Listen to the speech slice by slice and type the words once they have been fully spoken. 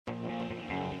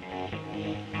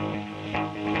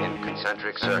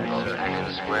concentric circles and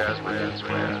in squares within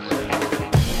squares.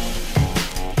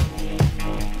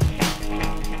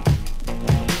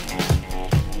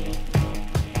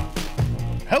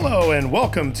 Hello and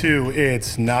welcome to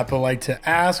It's Not Polite to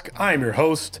Ask. I'm your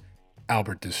host,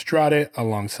 Albert Destrade,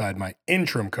 alongside my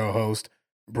interim co-host,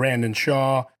 Brandon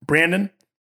Shaw. Brandon,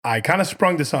 I kind of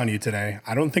sprung this on you today.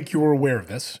 I don't think you were aware of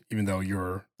this, even though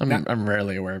you're... I'm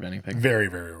rarely aware of anything. Very,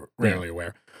 very rarely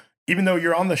aware. Even though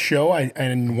you're on the show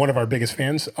and one of our biggest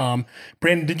fans.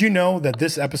 Brandon, did you know that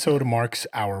this episode marks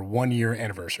our 1-year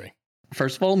anniversary?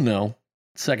 First of all, no.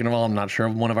 Second of all, I'm not sure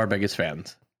I'm one of our biggest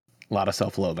fans. A lot of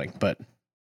self-loathing, but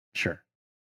sure.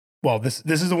 Well, this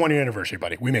is the 1-year anniversary,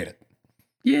 buddy. We made it.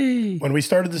 Yay! When we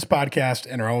started this podcast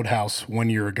in our old house 1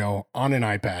 year ago on an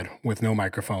iPad with no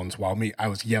microphones while I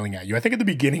was yelling at you. I think at the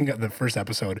beginning of the first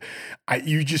episode,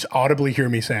 you just audibly hear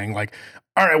me saying like,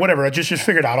 all right, whatever, I just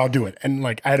figured out I'll do it. And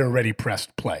like I had already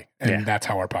pressed play. And that's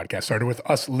how our podcast started, with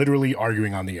us literally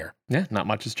arguing on the air. Yeah, not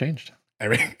much has changed. I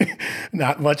mean,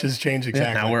 not much has changed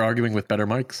exactly. Yeah, now we're arguing with better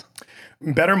mics.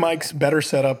 Better mics, better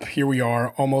setup. Here we are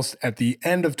almost at the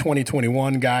end of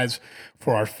 2021, guys.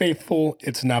 For our faithful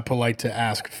It's Not Polite to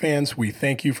Ask fans, we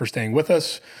thank you for staying with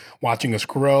us, watching us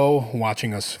grow,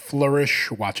 watching us flourish,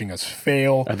 watching us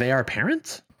fail. Are they our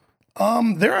parents?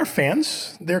 They're our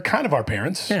fans. They're kind of our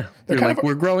parents. Yeah. They're You're like,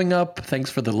 we're growing up.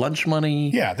 Thanks for the lunch money.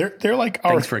 Yeah, they're like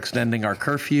our... Thanks for extending our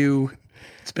curfew.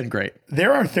 It's been great.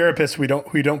 They're our therapists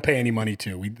we don't pay any money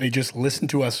to. They just listen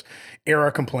to us air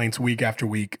our complaints week after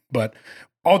week. But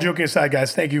all joking aside,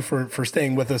 guys, thank you for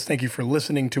staying with us. Thank you for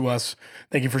listening to us.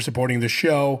 Thank you for supporting the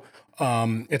show.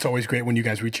 It's always great when you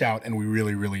guys reach out, and we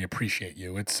really, really appreciate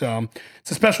you. It's a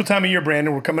special time of year,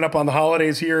 Brandon. We're coming up on the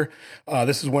holidays here.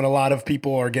 This is when a lot of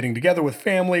people are getting together with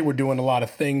family. We're doing a lot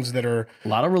of things that are... A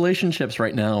lot of relationships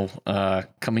right now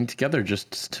coming together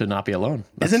just to not be alone.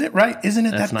 Isn't it right? Isn't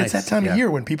it? That's nice. It's that time of year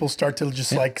when people start to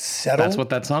just like settle. That's what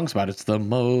that song's about. It's the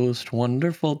most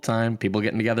wonderful time. People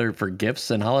getting together for gifts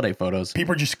and holiday photos.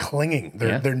 People are just clinging.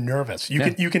 They're nervous.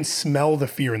 You can smell the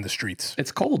fear in the streets.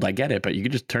 It's cold. I get it, but you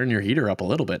could just turn your heater up a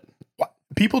little bit.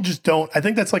 People just don't. I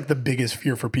think that's like the biggest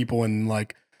fear for people in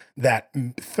like that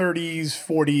 30s,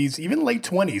 40s, even late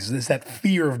 20s, is that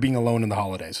fear of being alone in the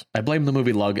holidays. I blame the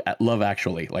movie Love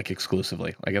Actually, like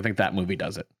exclusively. Like I think that movie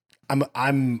does it.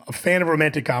 I'm a fan of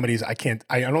romantic comedies. I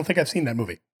don't think I've seen that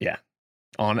movie. Yeah.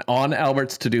 On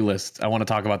Albert's to-do list, I want to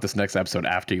talk about this next episode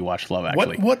after you watch Love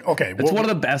Actually. Okay. It's one of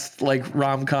the best like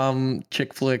rom-com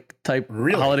chick flick type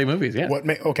holiday movies. Yeah.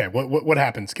 What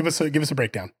happens? Give us a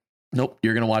breakdown. Nope.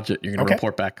 You're going to watch it. You're going to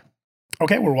report back.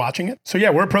 Okay, we're watching it. So yeah,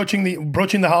 we're approaching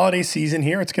the holiday season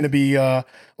here. It's going to be a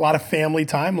lot of family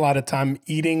time, a lot of time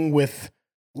eating with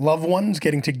loved ones,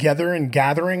 getting together and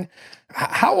gathering.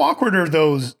 How awkward are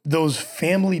those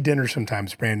family dinners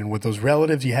sometimes, Brandon, with those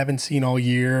relatives you haven't seen all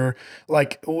year?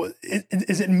 Like,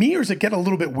 is it me, or does it get a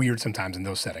little bit weird sometimes in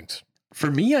those settings? For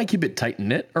me, I keep it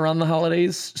tight-knit around the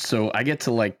holidays, so I get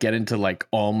to like get into like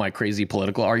all my crazy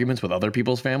political arguments with other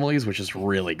people's families, which is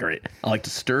really great. I like to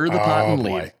stir the pot and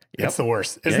leave. Yep. That's the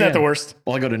worst. Isn't that the worst?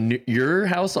 Well, I go to your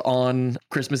house on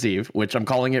Christmas Eve, which I'm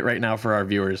calling it right now for our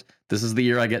viewers. This is the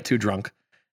year I get too drunk.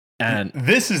 And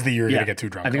this is the year you're going to get too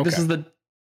drunk. I think this is the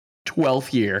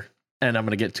 12th year, and I'm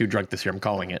going to get too drunk this year. I'm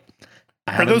calling it.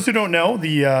 For those who don't know,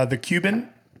 the Cuban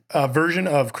version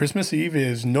of Christmas Eve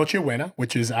is Nochebuena,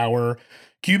 which is our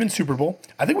Cuban Super Bowl.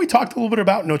 I think we talked a little bit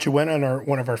about Nochebuena in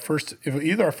one of our first,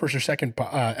 either our first or second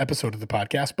episode of the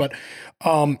podcast, but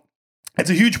it's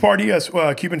a huge party. Us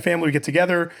Cuban family, we get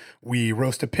together, we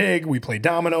roast a pig, we play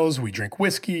dominoes, we drink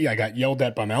whiskey. I got yelled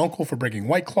at by my uncle for breaking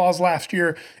White Claws last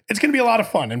year. It's going to be a lot of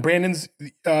fun, and Brandon's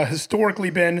historically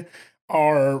been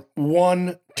our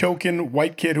one token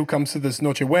white kid who comes to this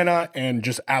Nochebuena and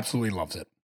just absolutely loves it.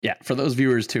 Yeah, for those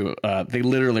viewers too, they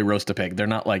literally roast a pig. They're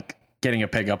not like getting a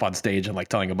pig up on stage and like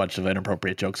telling a bunch of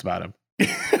inappropriate jokes about him.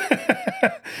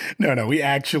 No, we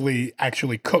actually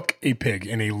cook a pig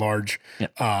in a large, in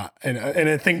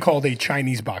a thing called a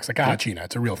Chinese box, like a hachina.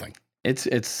 It's a real thing. It's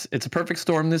a perfect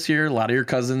storm this year. A lot of your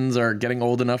cousins are getting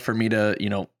old enough for me to,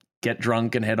 get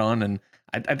drunk and head on. And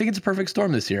I think it's a perfect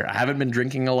storm this year. I haven't been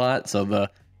drinking a lot, so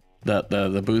the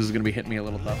booze is going to be hitting me a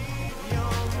little tough.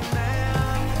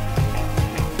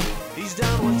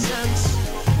 Downward sense,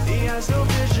 he has no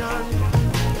vision,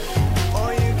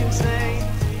 or you can say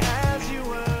as you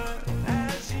were.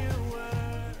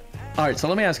 All right, so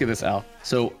let me ask you this, Al.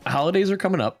 So holidays are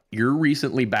coming up. You're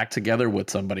recently back together with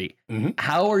somebody. Mm-hmm.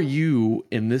 How are you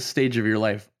in this stage of your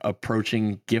life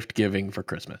approaching gift giving for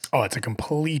Christmas? Oh, it's a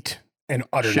complete and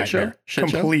utter nightmare.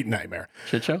 Nightmare.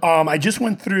 Shit show? I just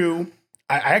went through,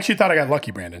 I actually thought I got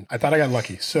lucky, Brandon. I thought I got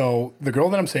lucky. So the girl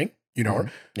that I'm seeing, You know,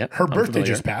 Yep, her I'm birthday familiar.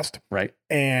 just passed. Right.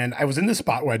 And I was in this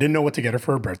spot where I didn't know what to get her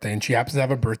for her birthday. And she happens to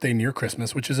have a birthday near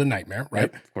Christmas, which is a nightmare, right?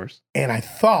 Yep, of course. And I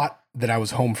thought that I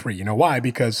was home free. You know why?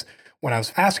 Because when I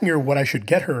was asking her what I should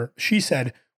get her, she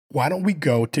said, why don't we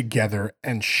go together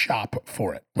and shop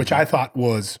for it? Which I thought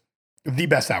was the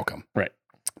best outcome. Right.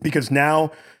 Because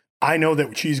now I know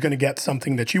that she's going to get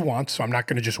something that she wants. So I'm not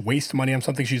going to just waste money on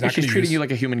something she's not going She's to treating use. you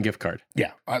like a human gift card.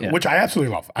 Yeah, Yeah. which I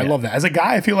absolutely love. I love that. As a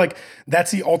guy, I feel like that's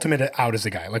the ultimate out as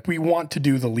a guy. Like we want to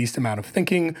do the least amount of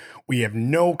thinking. We have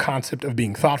no concept of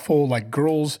being thoughtful. Like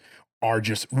girls are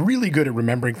just really good at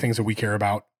remembering things that we care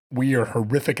about. We are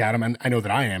horrific at them, and I know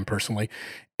that I am personally.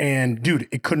 And dude,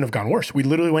 it couldn't have gone worse. We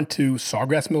literally went to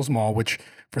Sawgrass Mills Mall, which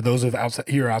for those of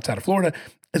outside of Florida,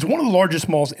 is one of the largest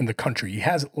malls in the country. It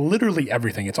has literally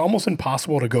everything. It's almost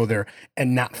impossible to go there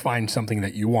and not find something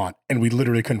that you want. And we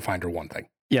literally couldn't find her one thing.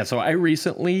 Yeah, so I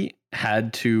recently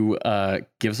had to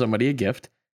give somebody a gift,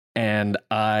 and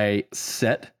I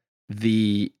set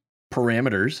the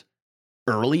parameters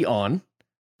early on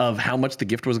of how much the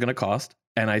gift was going to cost.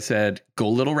 And I said, go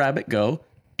little rabbit, go,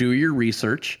 do your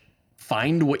research,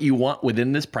 find what you want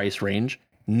within this price range,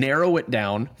 narrow it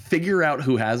down, figure out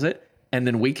who has it, and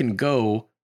then we can go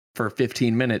for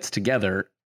 15 minutes together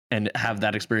and have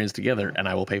that experience together, and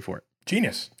I will pay for it.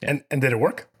 Genius. Yeah. And did it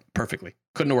work? Perfectly.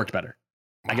 Couldn't have worked better.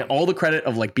 I get all the credit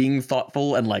of like being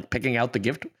thoughtful and like picking out the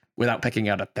gift without picking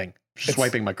out a thing. Just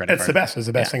swiping my credit It's card. the best. It's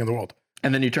the best Yeah. thing in the world.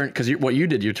 And then you turn, because what you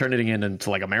did, you turned it into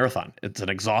like a marathon. It's an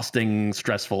exhausting,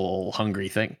 stressful, hungry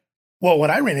thing. Well, what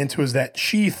I ran into is that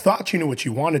she thought she knew what she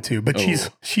wanted to, but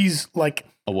she's like,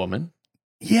 A woman.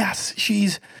 yes,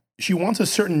 she wants a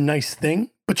certain nice thing,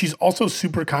 but she's also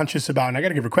super conscious about, and I got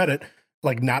to give her credit,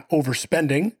 like not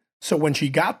overspending. So when she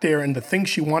got there and the thing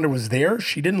she wanted was there,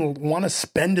 she didn't want to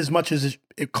spend as much as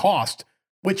it cost,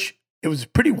 which it was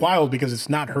pretty wild because it's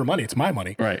not her money, it's my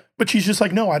money. Right. But she's just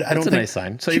like, no, I don't That's a think. nice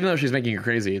sign. So even though she's making you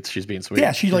crazy, she's being sweet.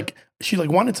 Yeah, she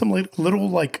wanted some little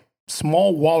like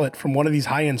small wallet from one of these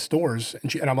high end stores,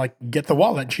 and I'm like, get the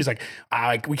wallet. And she's like,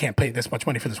 we can't pay this much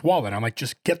money for this wallet. I'm like,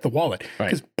 just get the wallet, Right.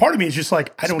 because part of me is just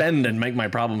like, I don't spend and make my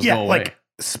problems yeah, go away. like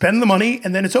spend the money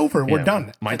and then it's over. We're Yeah.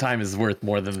 done. My time is worth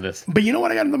more than this. But you know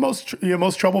what I got in the most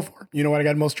trouble for? You know what I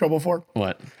got in most trouble for?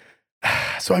 What?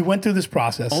 So I went through this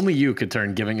process. Only you could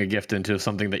turn giving a gift into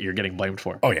something that you're getting blamed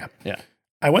for. Oh yeah, Yeah.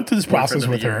 I went through this process Boyfriend of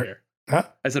with the year her. here. Huh?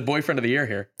 I said boyfriend of the year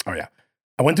here. Oh yeah,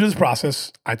 I went through this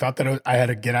process. I thought that I had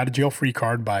a get out of jail free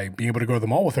card by being able to go to the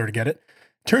mall with her to get it.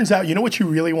 Turns out, you know what she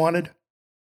really wanted,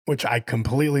 which I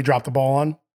completely dropped the ball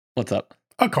on? What's up?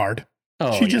 A card.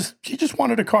 Oh, she just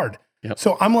wanted a card. Yep.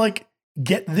 So I'm like,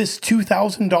 get this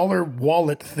 $2,000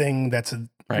 wallet thing that's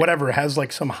Right. whatever, has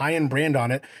like some high end brand on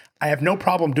it. I have no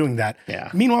problem doing that. Yeah.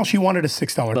 Meanwhile, she wanted a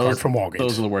 $6 card from Walgreens.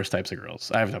 Those are the worst types of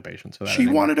girls. I have no patience for that. She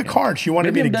anymore. wanted a Yeah. card. She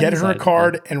wanted Maybe me to I'm get done her a inside.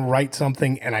 card and write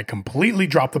something, and I completely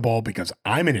dropped the ball because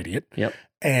I'm an idiot. Yep.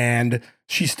 And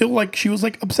she's still like, she was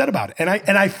like upset about it. And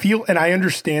I feel and I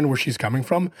understand where she's coming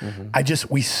from.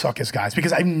 Mm-hmm. We suck as guys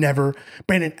because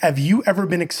Brandon, have you ever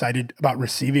been excited about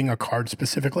receiving a card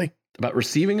specifically? About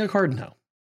receiving a card? No.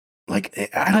 Like,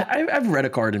 I don't, I've read a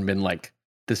card and been like,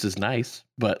 this is nice,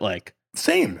 but like,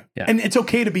 same. Yeah. And it's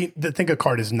okay to think a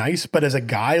card is nice, but as a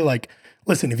guy, like,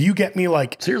 listen, if you get me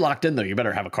like, so you're locked in though. You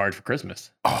better have a card for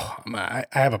Christmas. oh, I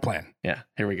have a plan. Yeah.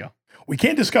 Here we go. We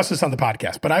can't discuss this on the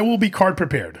podcast, but I will be card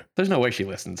prepared. There's no way she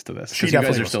listens to this. She Because you guys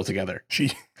definitely are still together.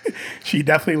 She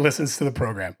definitely listens to the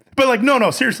program. But like,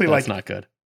 no, seriously, That's like not good.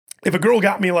 if a girl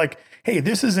got me like, hey,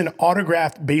 this is an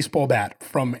autographed baseball bat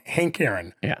from Hank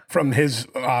Aaron, Yeah. from his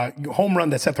home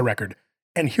run that set the record,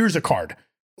 and here's a card.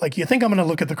 Like, you think I'm going to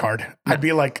look at the card? I'd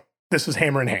be like, this is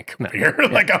Hammer and Hank No. right here.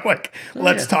 Like, I'm like,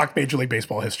 let's talk Major League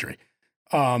Baseball history.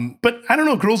 But I don't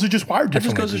know. Girls are just wired That just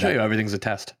differently. goes to show you everything's a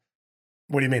test.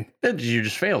 What do you mean? You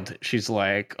just failed. She's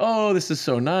like, oh, this is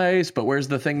so nice, but where's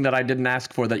the thing that I didn't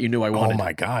ask for that you knew I wanted? Oh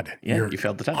my God. Yeah, You're you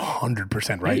failed the test. 100%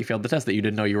 Yeah, you right. failed the test that you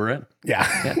didn't know you were in.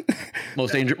 Yeah.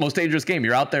 Most dangerous game.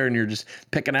 You're out there and you're just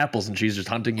picking apples and she's just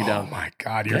hunting you Oh down. my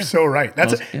God. You're Yeah. so right.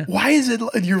 Yeah. Why is it?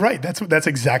 You're right. That's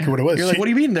exactly what it was. You're like, what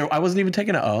do you mean? I wasn't even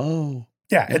taking it. Oh.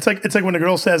 Yeah, it's like when a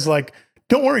girl says like,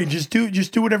 "Don't worry, just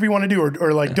do whatever you want to do,"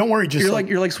 or like, "Don't worry, just."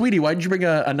 You're like, sweetie, why did you bring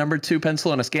a number 2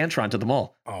 pencil and a Scantron to the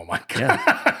mall? oh my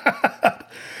God.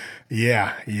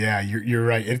 Yeah, you're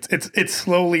right. It's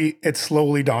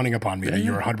slowly dawning upon me that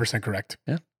you're 100% correct.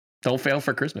 Don't fail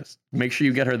for Christmas. Make sure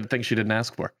you get her the thing she didn't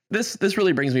ask for. This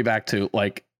really brings me back to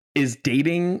like, is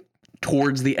dating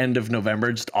towards the end of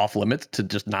November just off limits to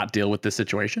just not deal with this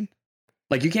situation?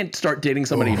 Like, you can't start dating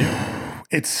somebody new.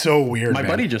 It's so weird. My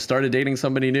man. buddy just started dating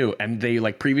somebody new, and they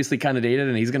like previously kind of dated,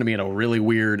 and he's going to be in a really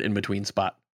weird in between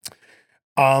spot.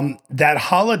 That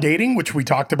holidating, which we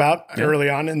talked about early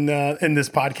on in this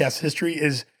podcast history,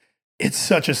 it's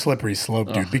such a slippery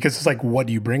slope, dude. Because it's like, what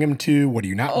do you bring them to? What do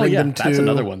you not bring them to? That's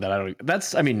another one that I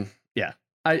don't. I mean, yeah.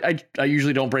 I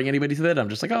usually don't bring anybody to that. I'm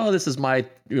just like, oh, this is my,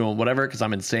 whatever, because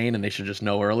I'm insane and they should just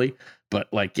know early. But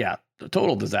like, yeah, a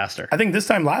total disaster. I think this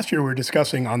time last year we were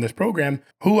discussing on this program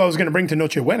who I was going to bring to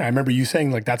Noche Buena. I remember you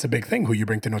saying like that's a big thing, who you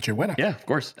bring to Noche Buena. Yeah, of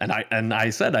course. And I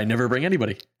said I never bring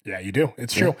anybody. Yeah, you do.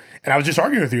 It's true. And I was just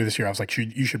arguing with you this year. I was like,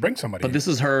 you should bring somebody. But this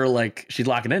is her, like, she's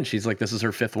locking in. She's like, this is her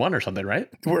 5th one or something, right?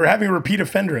 We're having a repeat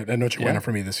offender at Noche Buena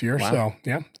for me this year. Wow. So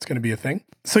yeah, it's going to be a thing.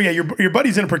 So yeah, your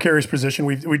buddy's in a precarious position.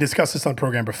 We discussed this on the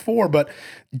program before, but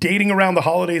dating around the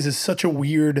holidays is such a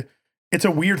weird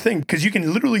thing because you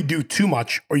can literally do too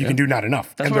much or you can do not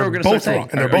enough. That's and what they're we're going to both start wrong.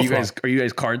 saying. And they're both wrong. Are you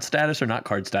guys card status or not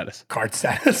card status? Card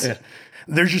status. Yeah.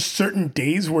 There's just certain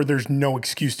days where there's no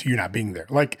excuse to you not being there.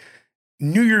 Like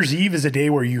New Year's Eve is a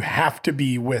day where you have to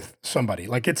be with somebody.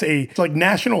 Like it's like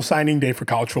National Signing Day for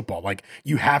college football. Like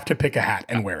you have to pick a hat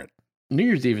and wear it. New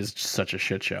Year's Eve is just such a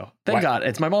shit show. Thank God.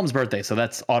 It's my mom's birthday, so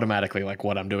that's automatically like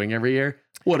what I'm doing every year.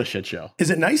 What a shit show. Is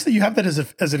it nice that you have that as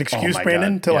an excuse, my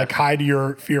Brandon, God. to Yeah. like hide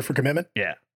your fear for commitment?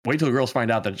 Yeah. Wait till the girls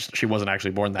find out that she wasn't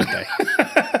actually born that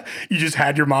day. You just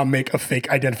had your mom make a fake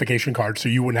identification card so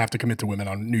you wouldn't have to commit to women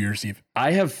on New Year's Eve.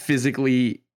 I have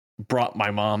physically brought my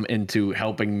mom into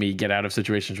helping me get out of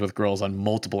situations with girls on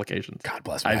multiple occasions. God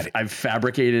bless Maddie. I've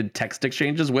fabricated text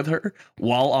exchanges with her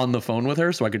while on the phone with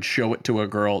her so I could show it to a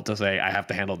girl to say, I have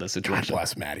to handle this God situation.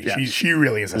 bless Maddie. Yeah. She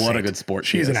really is a What saint. a good sport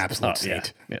she She's an is. absolute Oh, yeah.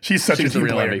 saint. Yeah. She's such a the team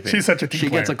real player. MVP. She's such a team She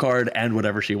player. gets a card and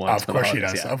whatever she wants. Of for the course she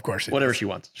holidays. does. Yeah. Of course she Whatever does. she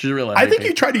wants. She's a real MVP. I think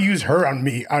you tried to use her on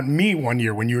me one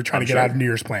year when you were trying to get sure. out of New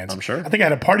Year's plans. I'm sure. I think I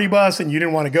had a party bus and you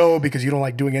didn't want to go because you don't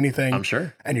like doing anything. I'm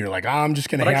sure. And you're like, I'm just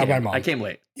going to But hang out with my mom. I came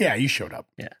late. Yeah, you showed up.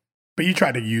 Yeah. But you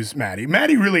tried to use Maddie.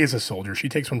 Maddie really is a soldier. She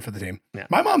takes one for the team. Yeah.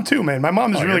 My mom too, man. My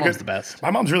mom is Oh, your really mom's good. the best.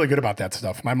 My mom's really good about that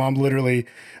stuff. My mom literally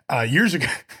years ago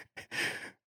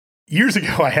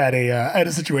I had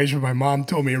a situation where my mom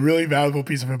told me a really valuable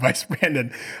piece of advice,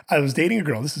 Brandon. I was dating a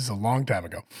girl. This is a long time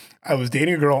ago. I was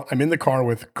dating a girl. I'm in the car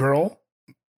with girl,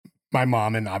 my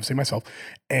mom, and obviously myself.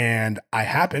 And I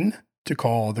happened to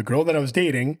call the girl that I was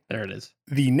dating There it is.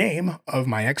 the name of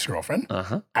my ex-girlfriend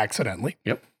Uh-huh. accidentally.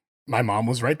 Yep. My mom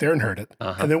was right there and heard it.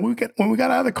 Uh-huh. And then when we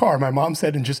got out of the car, my mom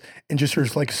said in just her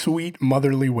like sweet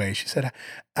motherly way, she said,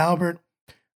 Albert,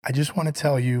 I just want to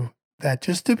tell you that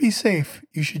just to be safe,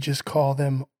 you should just call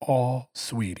them all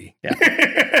sweetie.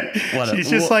 Yeah. She's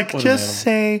just like, what an just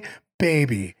say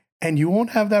baby and you won't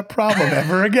have that problem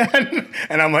ever again.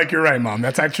 And I'm like, you're right, Mom.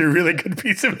 That's actually a really good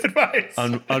piece of advice.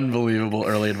 Unbelievable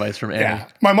early advice from Annie. Yeah.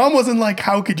 My mom wasn't like,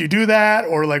 how could you do that?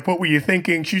 Or like, what were you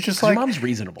thinking? She's just like, Your mom's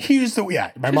reasonable. here's the, yeah.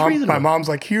 My reasonable. mom's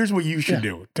like, here's what you should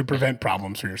do to prevent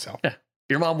problems for yourself. Yeah.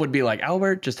 Your mom would be like,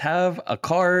 Albert, just have a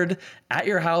card at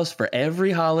your house for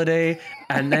every holiday.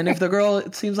 And then if the girl,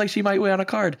 it seems like she might win a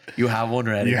card, you have one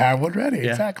ready. You have one ready.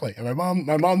 Yeah. Exactly. And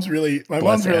my mom's really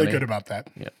Annie. good about that.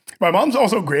 Yeah. My mom's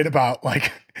also great about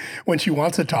like when she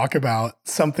wants to talk about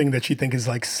something that she thinks is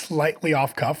like slightly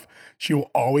off cuff, she will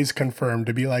always confirm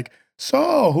to be like,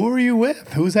 so who are you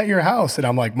with? Who's at your house? And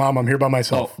I'm like, Mom, I'm here by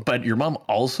myself. Oh, but your mom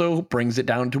also brings it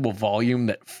down to a volume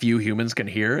that few humans can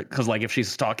hear. Because like if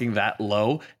she's talking that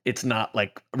low, it's not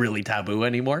like really taboo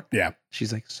anymore. Yeah.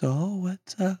 She's like, so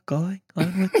what's going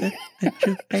on with the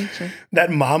situation?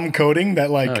 That mom coding, that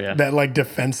like Oh, yeah. that like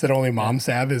defense that only moms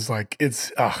have is like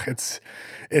it's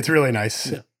really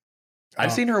nice. Yeah.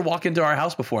 I've seen her walk into our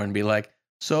house before and be like,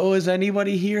 so is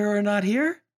anybody here or not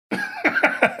here?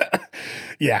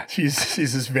 Yeah, she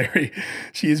is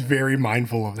very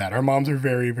mindful of that. Our moms are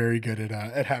very, very good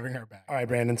at having her back. All right,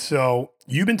 Brandon. So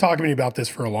you've been talking to me about this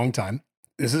for a long time.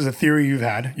 This is a theory you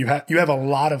have a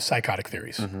lot of psychotic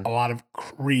theories, a lot of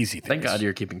crazy theories. Thank God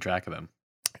you're keeping track of them.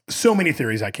 So many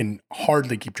theories I can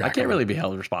hardly keep track I of. can't really be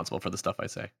held responsible for the stuff I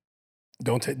say.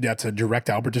 That's a direct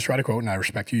Albert Distrata quote, and I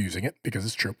respect you using it because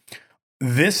it's true.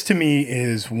 This to me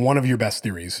is one of your best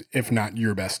theories, if not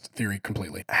your best theory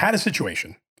completely. I had a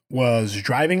situation. Was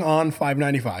driving on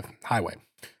 595 highway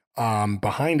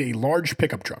behind a large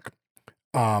pickup truck.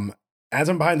 As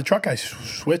I'm behind the truck, I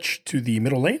switch to the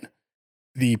middle lane.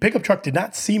 The pickup truck did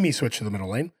not see me switch to the middle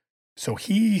lane. So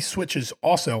he switches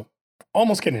also,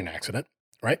 almost getting in an accident,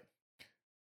 right?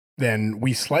 Then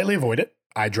we slightly avoid it.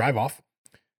 I drive off.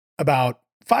 About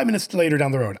 5 minutes later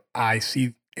down the road, I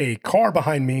see a car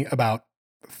behind me about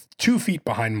 2 feet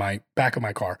behind my back of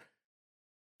my car,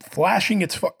 flashing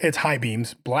its high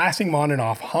beams, blasting them on and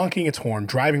off, honking its horn,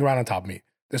 driving right on top of me.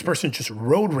 This person just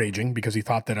road raging because he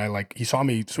thought that he saw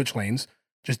me switch lanes,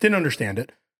 just didn't understand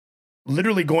it,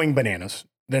 literally going bananas,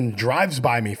 then drives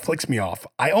by me, flicks me off.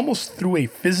 I almost actually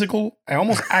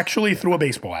threw a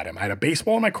baseball at him. I had a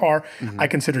baseball in my car. I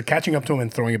considered catching up to him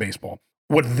and throwing a baseball.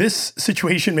 What this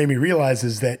situation made me realize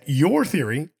is that your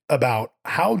theory about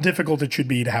how difficult it should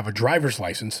be to have a driver's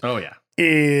license Oh yeah.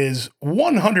 is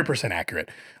 100% accurate.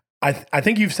 I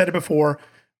think you've said it before,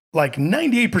 like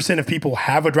 98% of people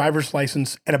have a driver's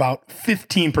license and about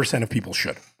 15% of people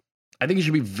should. I think it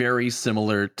should be very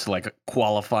similar to like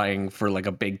qualifying for like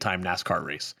a big time NASCAR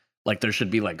race. Like there should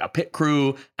be like a pit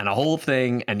crew and a whole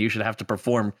thing, and you should have to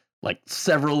perform like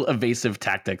several evasive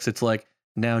tactics. It's like,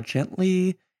 now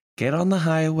gently get on the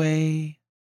highway.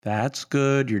 That's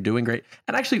good. You're doing great.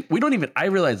 And actually, I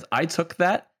realized I took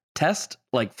that test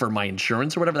like for my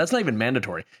insurance or whatever. That's not even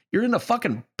mandatory. You're in a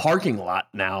fucking parking lot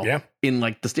now in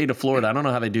like the state of Florida. I don't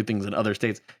know how they do things in other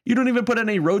states. You don't even put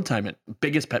any road time in.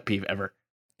 Biggest pet peeve ever.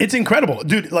 It's incredible,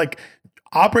 dude. Like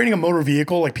operating a motor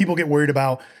vehicle, like people get worried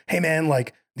about, hey man,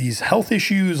 like these health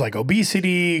issues like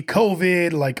obesity,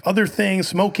 COVID, like other things,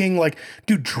 smoking, like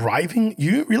dude, driving,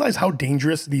 you realize how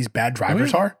dangerous these bad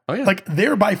drivers are? Oh yeah. Like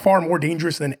they're by far more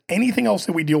dangerous than anything else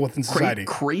that we deal with in society.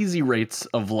 Crazy rates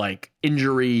of like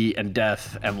injury and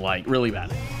death and like really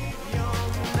bad.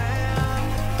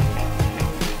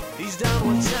 He's down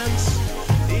with sense,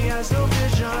 he has no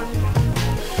vision.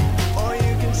 Or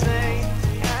you can say,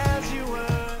 as you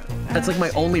were. That's like my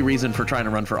only reason for trying to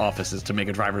run for office is to make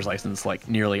a driver's license like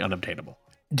nearly unobtainable.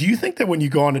 Do you think that when you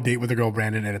go on a date with a girl,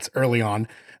 Brandon, and it's early on,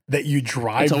 that you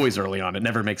drive? It's always early on. It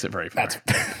never makes it very far. That's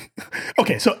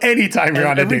okay. So anytime you're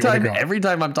on a date with a girl, every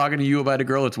time I'm talking to you about a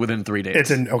girl, it's within 3 days.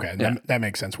 That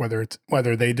makes sense.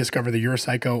 Whether they discover that you're a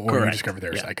psycho or you discover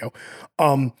they're a psycho.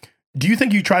 Do you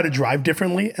think you try to drive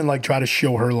differently and like try to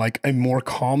show her like a more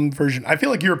calm version? I feel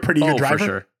like you're a pretty good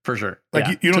driver. For sure.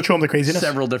 Like you don't show them the craziness.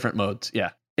 Several different modes. Yeah.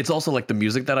 It's also like the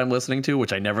music that I'm listening to,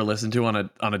 which I never listen to on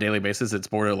a daily basis. It's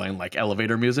borderline like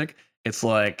elevator music. It's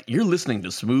like you're listening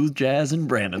to smooth jazz in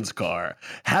Brandon's car.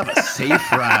 Have a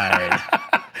safe ride.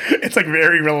 It's like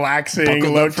very relaxing.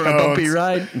 Buckled low up for a tones. bumpy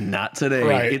ride? Not today.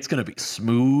 Right. It's gonna be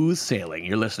smooth sailing.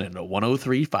 You're listening to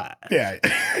 103.5. Yeah.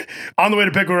 On the way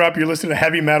to pick her up, you're listening to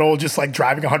heavy metal, just like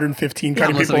driving 115, I'm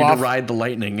cutting people listening off. to Ride the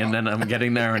Lightning, and then I'm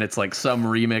getting there, and it's like some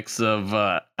remix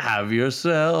of "Have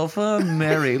Yourself a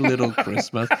Merry Little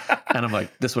Christmas," and I'm like,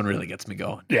 this one really gets me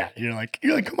going. Yeah, you're like,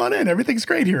 come on in, everything's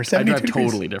great here. I 72 drive degrees.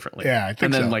 totally differently. Yeah, I think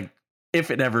and then so. like,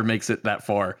 if it ever makes it that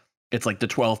far, it's like the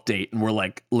 12th date, and we're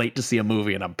like late to see a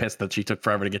movie, and I'm pissed that she took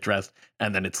forever to get dressed,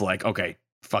 and then it's like, okay,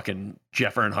 fucking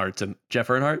Jeff Gordon,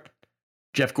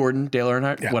 Dale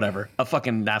Earnhardt, whatever. A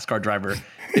fucking NASCAR driver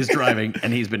is driving,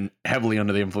 and he's been heavily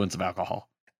under the influence of alcohol.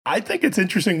 I think it's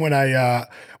interesting when I've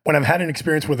had an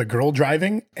experience with a girl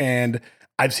driving, and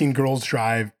I've seen girls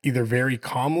drive either very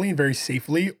calmly and very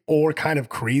safely or kind of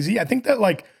crazy. I think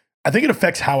it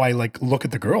affects how I like look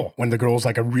at the girl when the girl's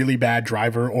like a really bad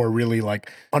driver or really like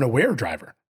unaware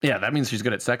driver. Yeah, that means she's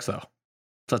good at sex, though.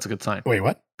 So that's a good sign. Wait,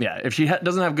 what? Yeah, if she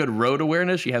doesn't have good road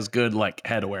awareness, she has good like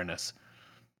head awareness.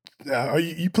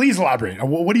 You please elaborate.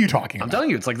 What are you talking I'm about? telling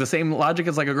you, it's like the same logic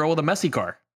as like a girl with a messy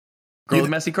car. Girl with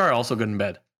a messy car also good in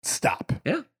bed. Stop.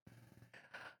 Yeah.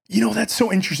 You know, that's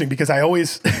so interesting because I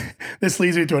always, this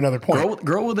leads me to another point.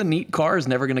 Girl with a neat car is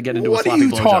never going to get into What a are sloppy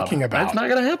you blowjob. talking about? That's not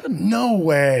going to happen. No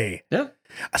way. Yeah.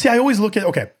 See, I always look at,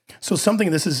 okay, so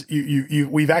something, this is,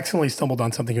 we've accidentally stumbled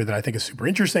on something here that I think is super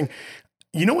interesting.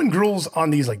 You know, when girls on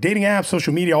these like dating apps,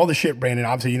 social media, all the shit, Brandon,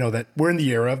 obviously, you know that we're in the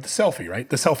era of the selfie, right?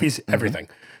 The selfie's everything.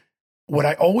 What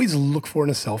I always look for in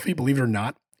a selfie, believe it or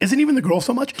not, isn't even the girl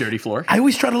so much. Dirty floor. I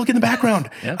always try to look in the background.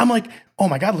 Yeah. I'm like, oh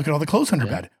my God, look at all the clothes on her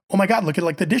bed. Oh my God, look at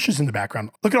like the dishes in the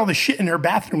background. Look at all the shit in her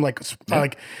bathroom.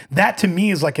 Like that to me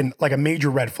is like a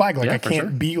major red flag. Like Yeah, I for can't sure.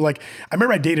 be like, I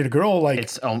remember I dated a girl like.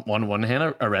 It's on one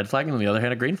hand a red flag and on the other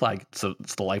hand a green flag. So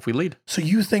it's the life we lead. So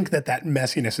you think that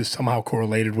messiness is somehow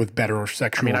correlated with better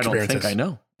sexual I don't experiences? think I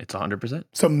know. It's 100%.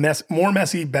 So more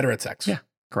messy, better at sex. Yeah,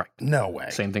 correct. No way.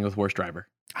 Same thing with worst driver.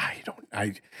 I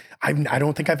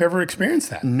don't think I've ever experienced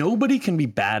that. Nobody can be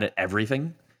bad at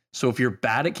everything. So if you're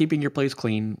bad at keeping your place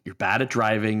clean, you're bad at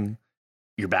driving,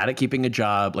 you're bad at keeping a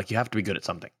job, like you have to be good at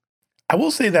something. I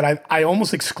will say that I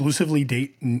almost exclusively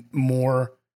date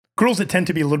more girls that tend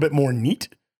to be a little bit more neat.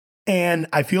 And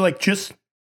I feel like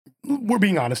we're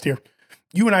being honest here.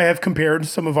 You and I have compared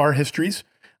some of our histories.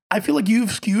 I feel like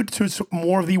you've skewed to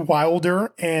more of the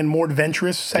wilder and more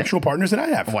adventurous sexual partners than I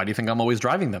have. Why do you think I'm always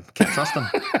driving them? Can't trust them.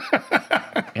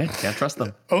 Yeah, can't trust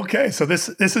them. Okay, so this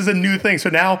is a new thing. So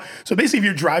basically, if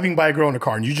you're driving by a girl in a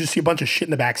car and you just see a bunch of shit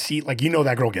in the back seat, like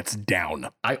that girl gets down.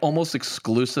 I almost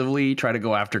exclusively try to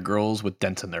go after girls with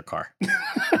dents in their car.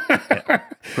 Yeah.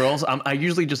 Girls, I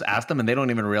usually just ask them and they don't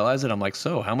even realize it. I'm like,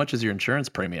 so how much is your insurance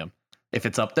premium? If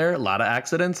it's up there, a lot of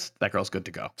accidents, that girl's good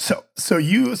to go. So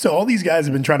all these guys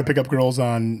have been trying to pick up girls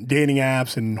on dating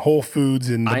apps and Whole Foods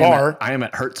and the bar. I am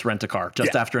at Hertz Rent-A-Car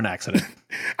just after an accident.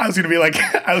 I was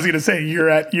gonna say you're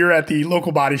at the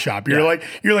local body shop. You're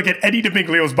like at Eddie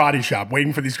DeMiglio's body shop,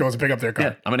 waiting for these girls to pick up their car.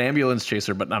 Yeah, I'm an ambulance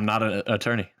chaser, but I'm not an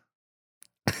attorney.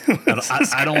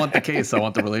 I don't want the case. I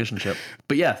want the relationship.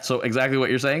 But yeah, so exactly what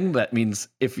you're saying. That means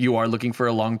if you are looking for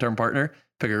a long-term partner,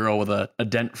 pick a girl with a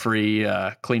dent-free,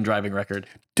 clean driving record.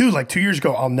 Dude, like 2 years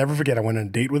ago, I'll never forget. I went on a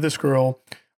date with this girl.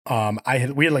 We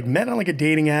had like met on like a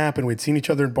dating app and we'd seen each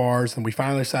other in bars and we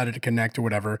finally decided to connect or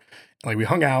whatever. Like we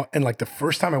hung out and like the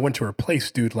first time I went to her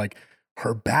place, dude, like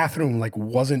her bathroom like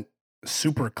wasn't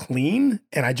super clean.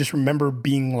 And I just remember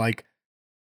being like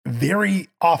very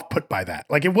off put by that.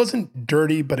 Like it wasn't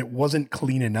dirty, but it wasn't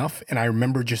clean enough. And I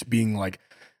remember just being like,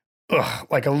 ugh,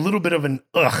 like a little bit of an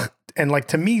ugh. And like,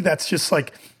 to me, that's just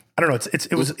like, I don't know.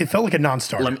 It felt like a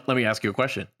non-starter. Let me ask you a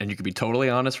question, and you can be totally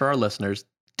honest for our listeners.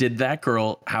 Did that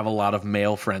girl have a lot of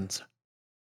male friends?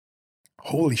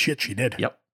 Holy shit, she did.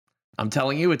 Yep. I'm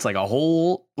telling you, it's like a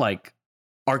whole like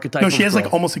archetype. No, she has girl.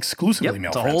 like almost exclusively male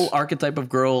it's a friends. whole archetype of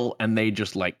girl, and they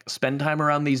just like spend time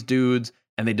around these dudes,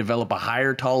 and they develop a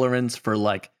higher tolerance for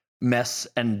like mess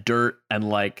and dirt and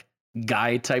like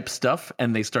guy type stuff,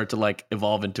 and they start to like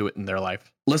evolve into it in their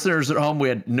life. Listeners at home, we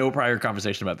had no prior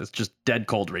conversation about this, just dead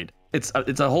cold read. It's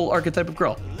a whole archetype of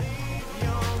girl.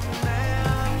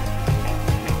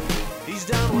 He's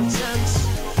down with sense,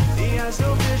 he has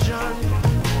no vision.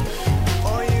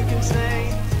 Or you can say,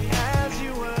 as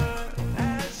you were,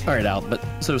 as you All right, Al, but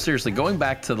so seriously, going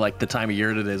back to like the time of year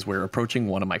it is, we're approaching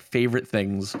one of my favorite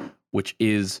things, which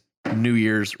is New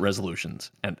Year's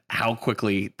resolutions and how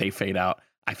quickly they fade out.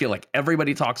 I feel like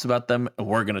everybody talks about them, and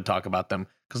we're going to talk about them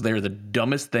because they're the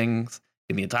dumbest things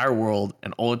in the entire world.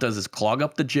 And all it does is clog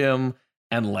up the gym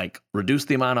and like reduce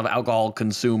the amount of alcohol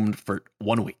consumed for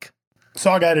 1 week.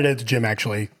 Saw a guy today at the gym,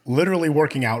 actually, literally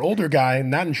working out. Older guy,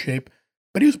 not in shape,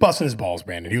 but he was busting his balls,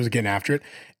 Brandon. He was getting after it.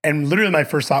 And literally my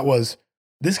first thought was,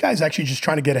 this guy's actually just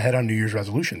trying to get ahead on New Year's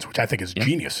resolutions, which I think is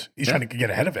genius. He's trying to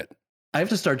get ahead of it. I have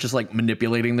to start just like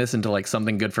manipulating this into like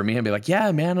something good for me and be like,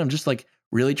 yeah, man, I'm just like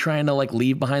really trying to like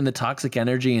leave behind the toxic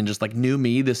energy and just like new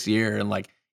me this year and like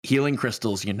healing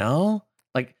crystals, you know,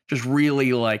 like just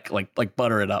really like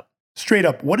butter it up. Straight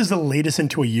up, what is the latest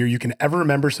into a year you can ever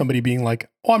remember somebody being like,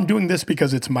 oh, I'm doing this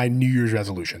because it's my New Year's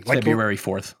resolution? Like February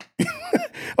 4th.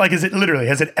 Like, has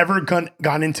it ever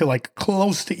gone into like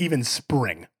close to even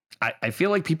spring? I feel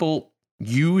like people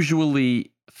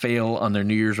usually fail on their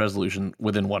New Year's resolution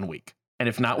within 1 week. And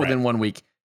if not within 1 week,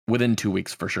 within 2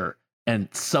 weeks for sure. And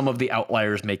some of the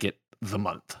outliers make it the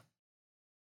month.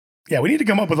 Yeah, we need to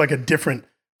come up with like a different,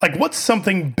 like what's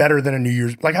something better than a New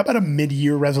Year's, like how about a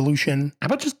mid-year resolution? How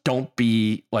about just don't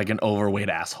be like an overweight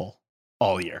asshole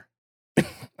all year?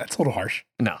 That's a little harsh.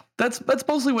 No, that's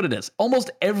mostly what it is.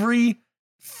 Almost every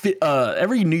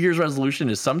New Year's resolution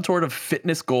is some sort of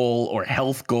fitness goal or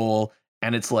health goal.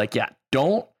 And it's like, yeah,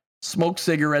 don't smoke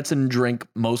cigarettes and drink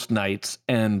most nights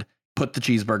and put the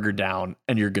cheeseburger down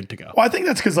and you're good to go. Well, I think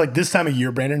that's because like this time of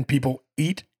year, Brandon, people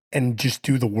eat and just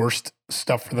do the worst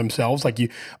stuff for themselves. Like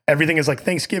everything is like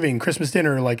Thanksgiving, Christmas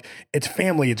dinner, like it's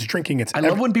family, it's drinking. I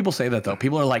love when people say that though.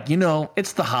 People are like,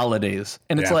 it's the holidays.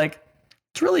 And it's like,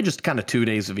 it's really just kind of 2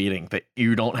 days of eating that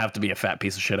you don't have to be a fat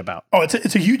piece of shit about. Oh,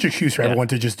 it's a huge excuse for everyone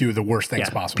to just do the worst things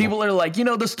possible. People are like,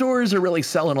 the stores are really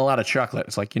selling a lot of chocolate.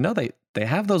 It's like, they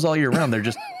have those all year round. They're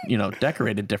just,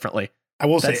 decorated differently. I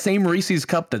will say that same Reese's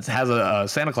cup that has a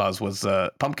Santa Claus was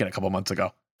pumpkin a couple months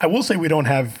ago. I will say we don't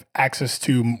have access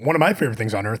to one of my favorite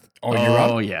things on earth all year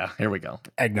round. Oh yeah, here we go.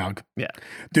 Eggnog. Yeah,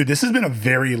 dude, this has been a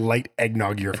very light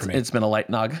eggnog year for me. It's been a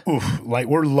light nog. Oof,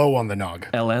 we're low on the nog.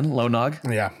 LN, low nog.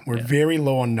 Yeah, we're very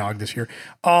low on nog this year.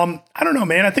 I don't know,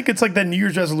 man. I think it's like that New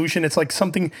Year's resolution. It's like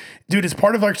something, dude. It's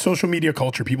part of like social media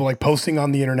culture. People like posting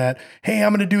on the internet, "Hey,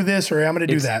 I'm going to do this," or "Hey, I'm going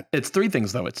to do that." It's three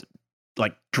things though. It's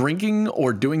like drinking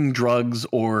or doing drugs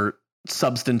or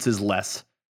substances less.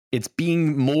 It's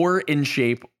being more in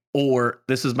shape, or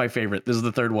this is my favorite. This is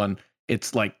the third one.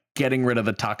 It's like getting rid of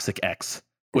the toxic ex,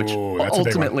 which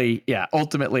ultimately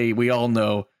we all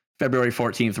know February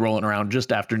 14th rolling around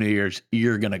just after New Year's,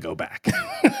 you're going to go back.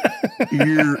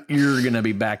 you're gonna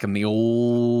be back in the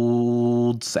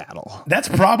old saddle. That's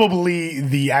probably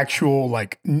the actual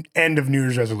like end of New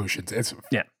Year's resolutions. It's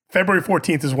Yeah. February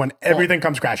 14th is when everything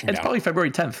comes crashing It's down. probably February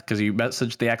 10th because you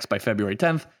message the ex by February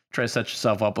 10th. Try to set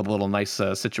yourself up with a little nice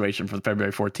situation for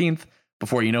February 14th.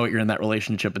 Before you know it, you're in that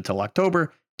relationship until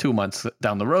October. 2 months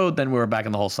down the road, then we were back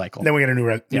in the whole cycle. Then we get a new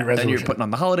Then you're resolution. putting on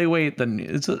the holiday weight. Then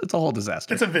it's a whole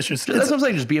disaster. It's a vicious. That's what I'm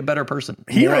saying. Just be a better person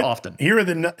Here more at- often. Here at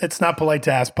the It's Not Polite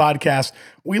to Ask podcast,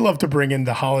 we love to bring in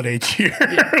the holiday cheer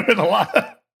with a lot of.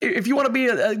 If you want to be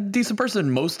a decent person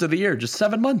most of the year, just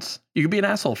 7 months. You could be an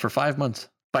asshole for 5 months.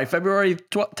 By February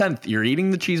 10th, you're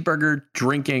eating the cheeseburger,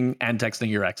 drinking, and texting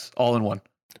your ex all in one.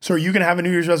 So are you going to have a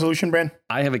New Year's resolution, Brand?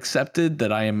 I have accepted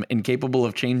that I am incapable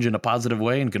of change in a positive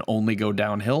way and can only go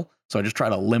downhill. So I just try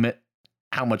to limit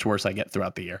how much worse I get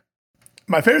throughout the year.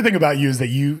 My favorite thing about you is that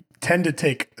you tend to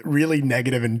take really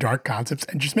negative and dark concepts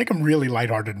and just make them really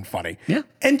lighthearted and funny. Yeah.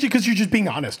 And because you're just being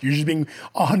honest. You're just being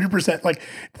 100% like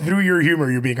through your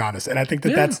humor, you're being honest. And I think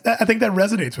that I think that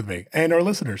resonates with me and our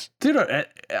listeners. Dude, I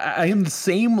am the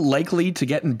same likely to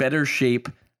get in better shape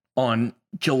on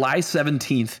July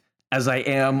 17th as I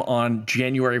am on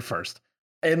January 1st.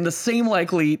 And the same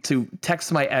likely to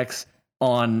text my ex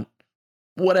on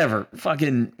whatever,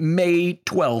 fucking May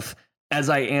 12th as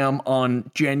I am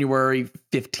on January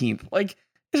 15th. Like,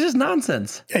 it's just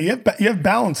nonsense. Yeah, you have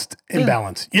balanced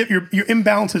imbalance. Your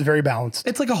imbalance is very balanced.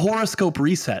 It's like a horoscope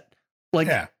reset. Like,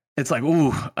 Yeah. it's like,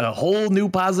 ooh, a whole new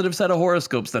positive set of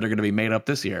horoscopes that are going to be made up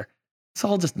this year. It's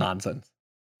all just nonsense.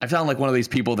 I sound like one of these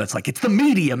people that's like, it's the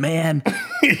media, man.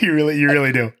 you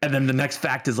really do. And then the next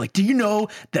fact is like, do you know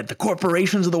that the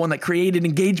corporations are the one that created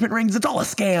engagement rings? It's all a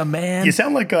scam, man. You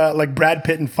sound like Brad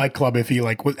Pitt in Fight Club if he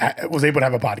like was able to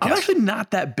have a podcast. I'm actually not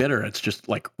that bitter. It's just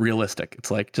like realistic. It's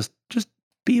like just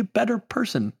be a better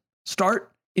person.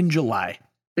 Start in July.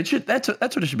 It should. That's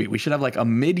what it should be. We should have like a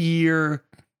mid-year,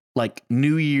 like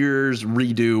New Year's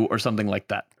redo or something like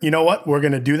that. You know what? We're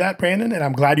going to do that, Brandon, and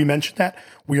I'm glad you mentioned that.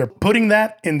 We are putting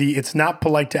that in the It's Not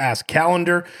Polite to Ask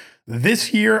calendar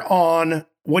this year on,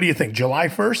 what do you think, July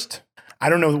 1st? I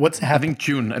don't know. What's the I think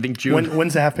June.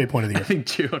 when's the halfway point of the I year? think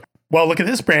June. Well, look at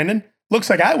this, Brandon. Looks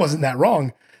like I wasn't that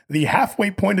wrong. The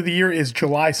halfway point of the year is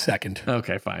July 2nd.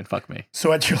 Okay, fine. Fuck me.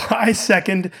 So at July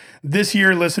 2nd this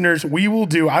year, listeners,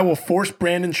 I will force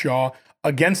Brandon Shaw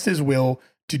against his will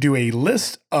to do a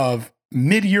list of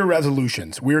mid-year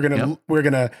resolutions. We're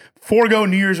gonna forego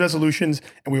New Year's resolutions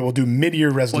and we will do mid-year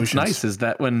What's resolutions. nice is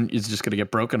that one is just going to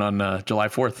get broken on July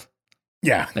 4th.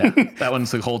 Yeah. Yeah, that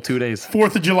one's the whole 2 days.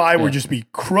 4th of July, we'll just be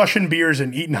crushing beers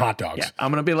and eating hot dogs. Yeah,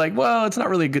 I'm gonna be like, well, it's not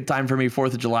really a good time for me.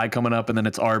 4th of July coming up, and then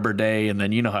it's Arbor Day, and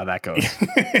then you know how that goes.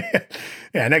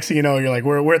 Yeah, next thing you know, you're like,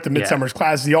 we're at the Midsummer's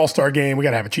class, the All-Star game. We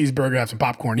got to have a cheeseburger, have some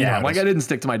popcorn. You know Yeah, how it like is. I didn't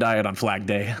stick to my diet on Flag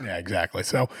Day. Yeah, exactly.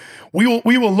 So we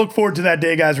will look forward to that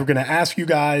day, guys. We're going to ask you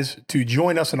guys to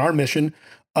join us in our mission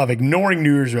of ignoring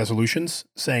New Year's resolutions,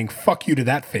 saying fuck you to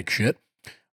that fake shit.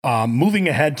 Moving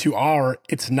ahead to our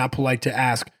It's Not Polite to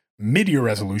Ask mid-year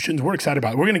resolutions. We're excited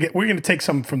about it. We're going to take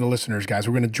some from the listeners, guys.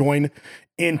 We're going to join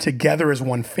in together as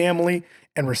one family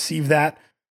and receive that.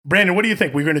 Brandon, what do you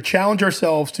think? We're going to challenge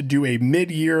ourselves to do a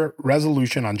mid-year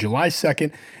resolution on July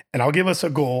 2nd, and I'll give us a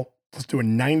goal. Let's do a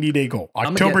 90-day goal.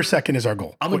 October 2nd is our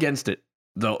goal. I'm against it.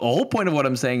 The whole point of what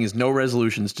I'm saying is no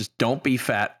resolutions. Just don't be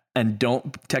fat and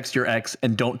don't text your ex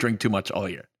and don't drink too much all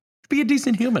year. Be a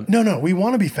decent human. No, we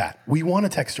want to be fat. We want to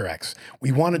text our ex.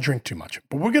 We want to drink too much.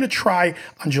 But we're going to try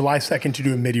on July 2nd to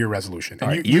do a mid-year resolution. And All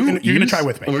right, you're going to try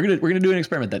with me. We're gonna do an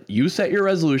experiment then. You set your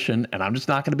resolution, and I'm just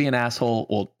not gonna be an asshole.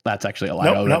 Well, that's actually a lie.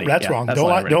 No, already. that's wrong. That's Don't a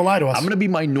lie lie- already. don't lie to us. I'm gonna be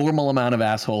my normal amount of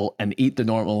asshole and eat the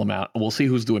normal amount. And we'll see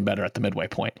who's doing better at the midway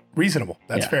point. Reasonable.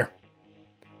 That's Yeah. fair.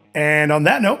 And on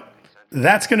that note,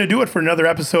 that's going to do it for another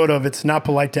episode of It's Not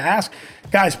Polite to Ask.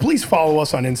 Guys, please follow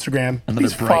us on Instagram. Another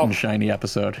Please bright follow. and shiny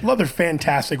episode. Another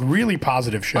fantastic, really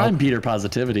positive show. I'm Peter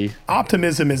Positivity.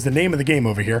 Optimism is the name of the game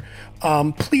over here.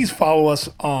 Please follow us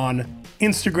on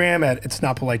Instagram at It's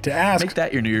Not Polite to Ask. Make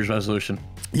that your New Year's resolution.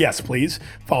 Yes, please.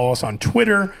 Follow us on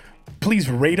Twitter. Please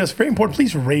rate us. Very important.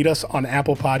 Please rate us on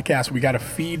Apple Podcasts. We got to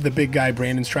feed the big guy.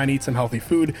 Brandon's trying to eat some healthy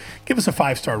food. Give us a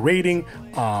 5-star rating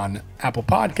on Apple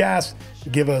Podcasts.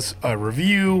 Give us a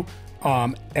review.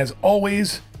 As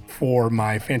always, for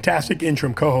my fantastic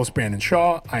interim co-host, Brandon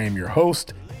Shaw, I am your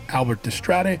host, Albert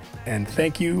Distrade, and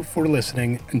thank you for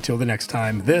listening. Until the next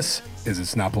time, this is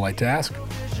It's Not Polite to Ask.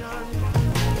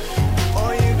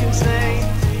 Or you can say